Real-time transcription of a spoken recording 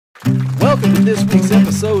welcome to this week's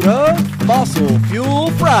episode of Fossil Fuel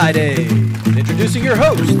Friday. Introducing your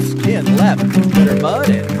hosts, Ken Lavin, Mud,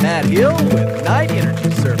 and Matt Hill with Night Energy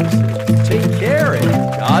Services. Take care and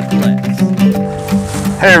God bless.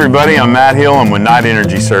 Hey everybody, I'm Matt Hill. I'm with Night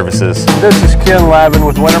Energy Services. This is Ken Lavin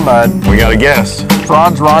with Winter Mud. We got a guest.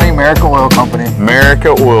 Franz Ronnie, Merica Oil Company.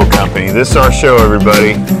 Merica Oil Company. This is our show,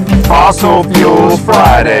 everybody. Fossil Fuels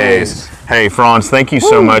Fridays. Hey Franz, thank you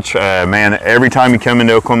so much, man. Every time you come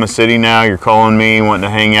into Oklahoma City now, you're calling me, wanting to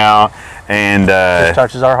hang out, and this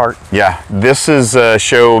touches our heart. Yeah, this is a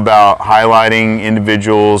show about highlighting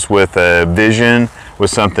individuals with a vision, with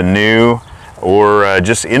something new, or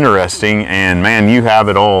just interesting. And man, you have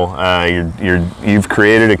it all. You've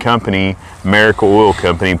created a company, Merica Oil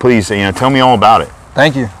Company. Please, tell me all about it.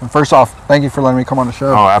 Thank you. And first off, thank you for letting me come on the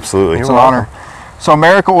show. Oh, absolutely. It's an honor. So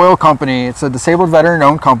Merica Oil Company, it's a disabled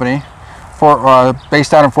veteran-owned company.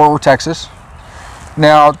 Based out in Fort Worth, Texas.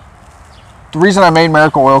 Now, the reason I made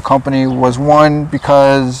Merica Oil Company was one,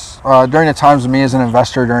 because during the times of me as an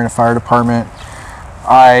investor during the fire department,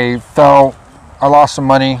 I felt I lost some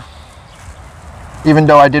money, even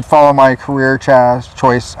though I did follow my career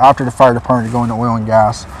choice after the fire department to go into oil and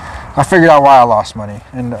gas. I figured out why I lost money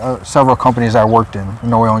in several companies I worked in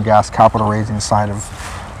the oil and gas capital raising side of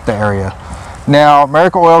the area. Now,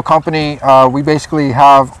 Merica Oil Company, we basically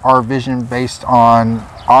have our vision based on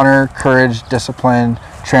honor, courage, discipline,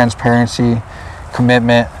 transparency,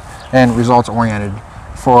 commitment, and results-oriented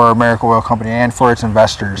for Merica Oil Company and for its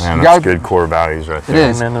investors. Man, that's good core values right there. It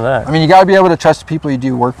is. Amen to that. I mean, you got to be able to trust the people you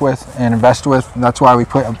do work with and invest with, and that's why we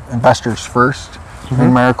put investors first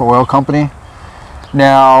in Merica Oil Company.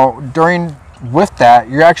 Now, with that,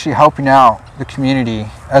 you're actually helping out the community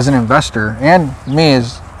as an investor, and me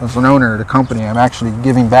as an owner of the company. I'm actually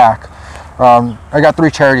giving back. I got 3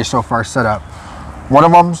 charities so far set up. One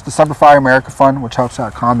of them is the Semper Fi America Fund, which helps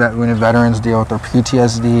out combat wounded veterans deal with their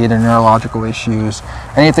PTSD, their neurological issues,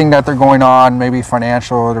 anything that they're going on, maybe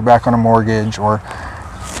financial, they're back on a mortgage, or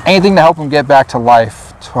anything to help them get back to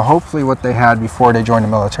life, to hopefully what they had before they joined the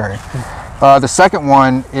military. The second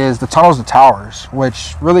one is the Tunnels to Towers,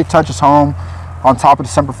 which really touches home on top of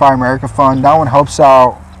the Semper Fi America Fund. That one helps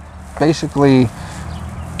out basically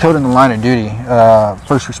killed in the line of duty,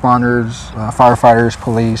 first responders, firefighters,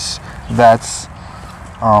 police, vets,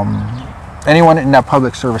 anyone in that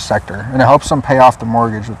public service sector, and it helps them pay off the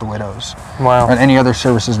mortgage with the widows. Wow. And any other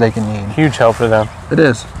services they can need. Huge help for them. It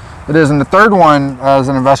is. And the third one, as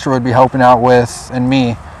an investor would be helping out with, and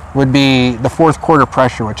me, would be the Fourth Quarter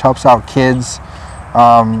Pressure, which helps out kids.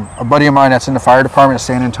 A buddy of mine that's in the fire department of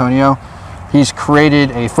San Antonio, he's created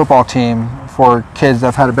a football team for kids that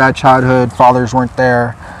have had a bad childhood, fathers weren't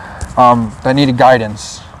there, that needed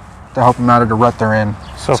guidance to help them out of the rut they're in.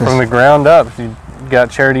 So from the ground up, you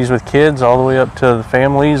got charities with kids all the way up to the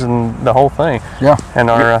families and the whole thing. Yeah. And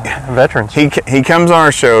our veterans. He comes on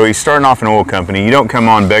our show, he's starting off an oil company. You don't come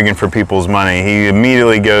on begging for people's money. He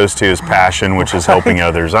immediately goes to his passion, which is helping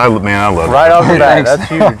others. I love right it. off the bat, that's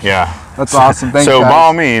huge. Yeah. That's awesome. Thanks, so guys. by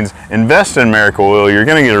all means, invest in Merica Oil. You're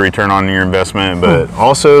going to get a return on your investment, but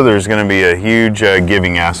also there's going to be a huge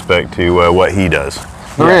giving aspect to what he does.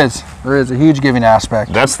 There is a huge giving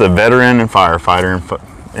aspect. That's the veteran and firefighter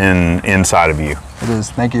inside of you. It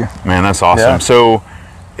is. Thank you. Man, that's awesome. Yeah. So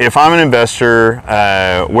if I'm an investor,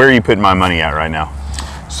 where are you putting my money at right now?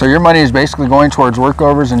 So your money is basically going towards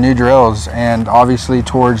workovers and new drills, and obviously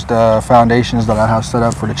towards the foundations that I have set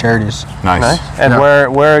up for the charities. Nice. And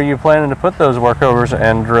where are you planning to put those workovers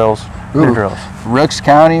and drills? New drills. Ricks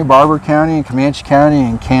County, Barber County, Comanche County,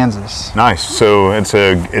 and Kansas. Nice. So it's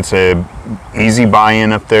a easy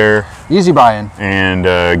buy-in up there. Easy buy-in. And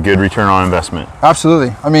good return on investment.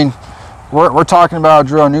 Absolutely. I mean, we're talking about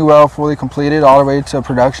drill a new well fully completed all the way to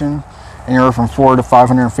production, anywhere from 400 to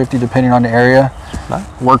 550 depending on the area. Nice.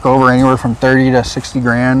 Work over anywhere from 30 to 60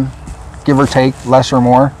 grand, give or take, less or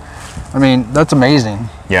more. I mean, that's amazing.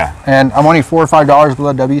 Yeah. And I'm only $4 or $5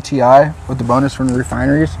 below WTI with the bonus from the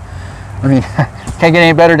refineries. I mean, can't get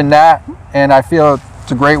any better than that. And I feel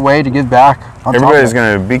it's a great way to give back. Everybody's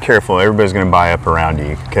going to be careful. Everybody's going to buy up around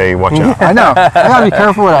you. Okay, watch out. I know. I gotta be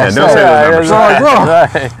careful what I say. Don't say those numbers.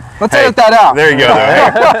 Right. Let's edit that out. There you go.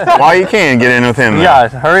 Hey, while you can, get in with him. Though. Yeah,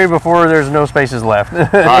 hurry before there's no spaces left. All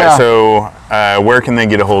right, so where can they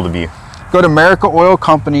get a hold of you? Go to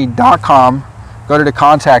mericaoilcompany.com. Go to the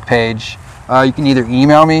contact page. You can either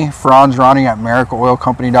email me,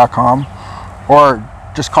 franzronnie@mericaoilcompany.com, or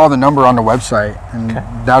just call the number on the website, and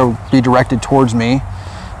that'll be directed towards me.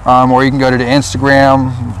 Or you can go to the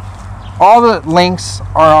Instagram, All the links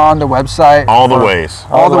are on the website. All the ways.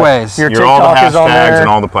 All the ways. Your You're all the TikTok is on hashtags there. and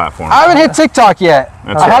all the platforms. I haven't hit TikTok yet.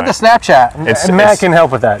 That's I have right. the Snapchat. And Matt can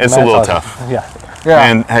help with that. It's a Matt's little awesome. tough. Yeah. Yeah.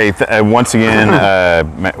 And hey, once again,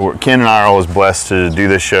 Ken and I are always blessed to do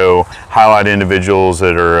this show, highlight individuals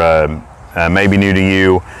that are maybe new to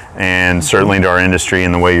you, and certainly to our industry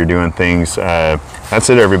and the way you're doing things.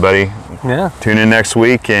 That's it, everybody. Yeah. Tune in next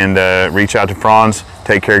week and reach out to Franz.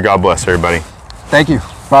 Take care. God bless everybody. Thank you.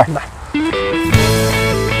 Bye.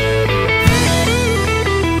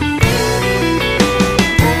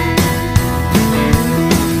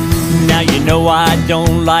 Now you know I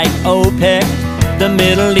don't like OPEC. The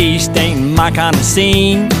Middle East ain't my kind of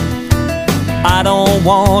scene. I don't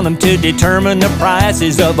want them to determine the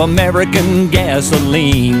prices of American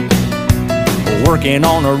gasoline. Working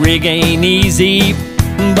on a rig ain't easy,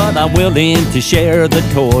 but I'm willing to share the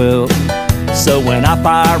toil. So when I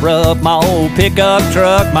fire up my old pickup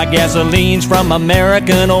truck, my gasoline's from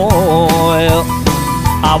American oil.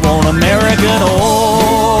 I want American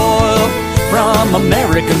oil from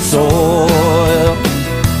American soil.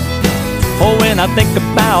 Oh, when I think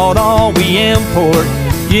about all we import,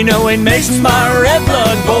 you know it makes my red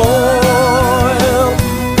blood boil.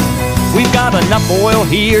 We've got enough oil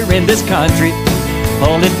here in this country.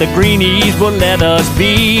 Oh, if the greenies will let us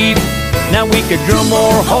be, now we could drill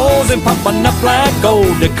more holes and pump enough black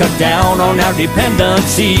gold to cut down on our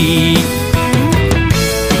dependency.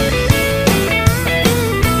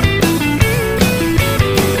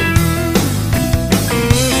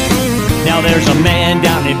 Now there's a man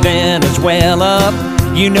down in Venezuela,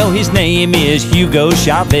 you know his name is Hugo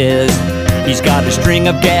Chavez. He's got a string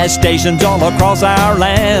of gas stations all across our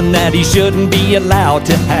land that he shouldn't be allowed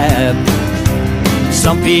to have.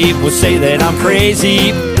 Some people say that I'm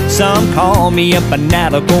crazy, some call me a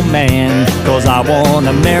fanatical man, 'cause I want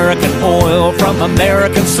American oil from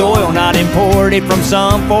American soil, not imported from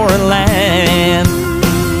some foreign land.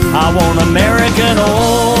 I want American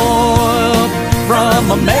oil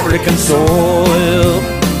from American soil.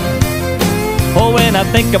 Oh, when I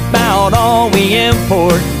think about all we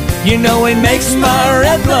import, you know it makes my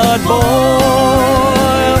red blood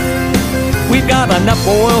boil. We've got enough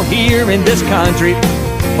oil here in this country.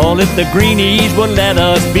 Oh, if the greenies would let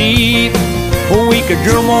us be, we could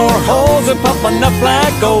drill more holes and pump enough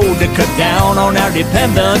black gold to cut down on our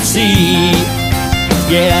dependency.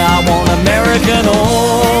 Yeah, I want American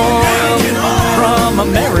oil from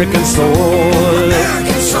American soil.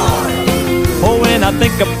 Oh, when I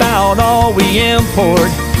think about all we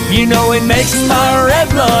import, you know it makes my red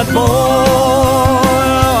blood boil.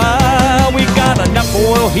 We got enough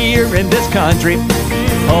oil here in this country.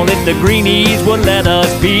 Oh, if the greenies would let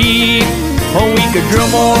us be, we could drill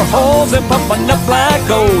more holes and pump enough black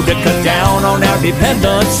gold to cut down on our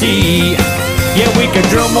dependency. Yeah, we could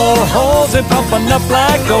drill more holes and pump enough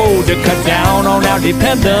black gold to cut down on our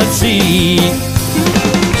dependency.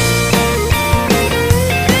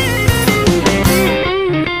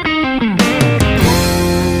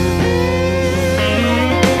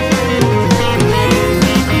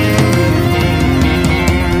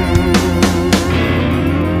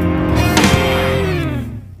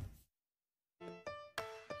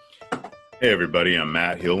 Hey everybody, I'm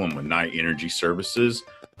Matt Hill. I'm with Night Energy Services.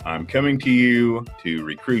 I'm coming to you to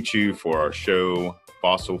recruit you for our show,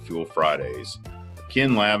 Fossil Fuel Fridays.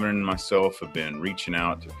 Ken, Lavin, and myself have been reaching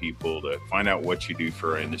out to people to find out what you do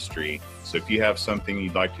for our industry. So if you have something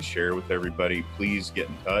you'd like to share with everybody, please get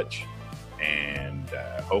in touch, and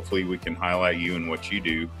hopefully we can highlight you and what you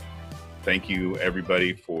do. Thank you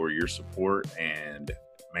everybody for your support, and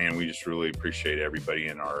man, we just really appreciate everybody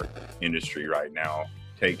in our industry right now.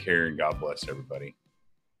 Take care and God bless everybody.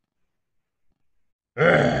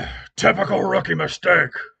 Typical rookie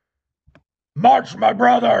mistake. Mud's my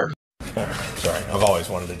brother. Sorry, I've always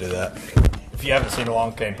wanted to do that. If you haven't seen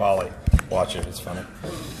Along Came Polly, watch it. It's funny.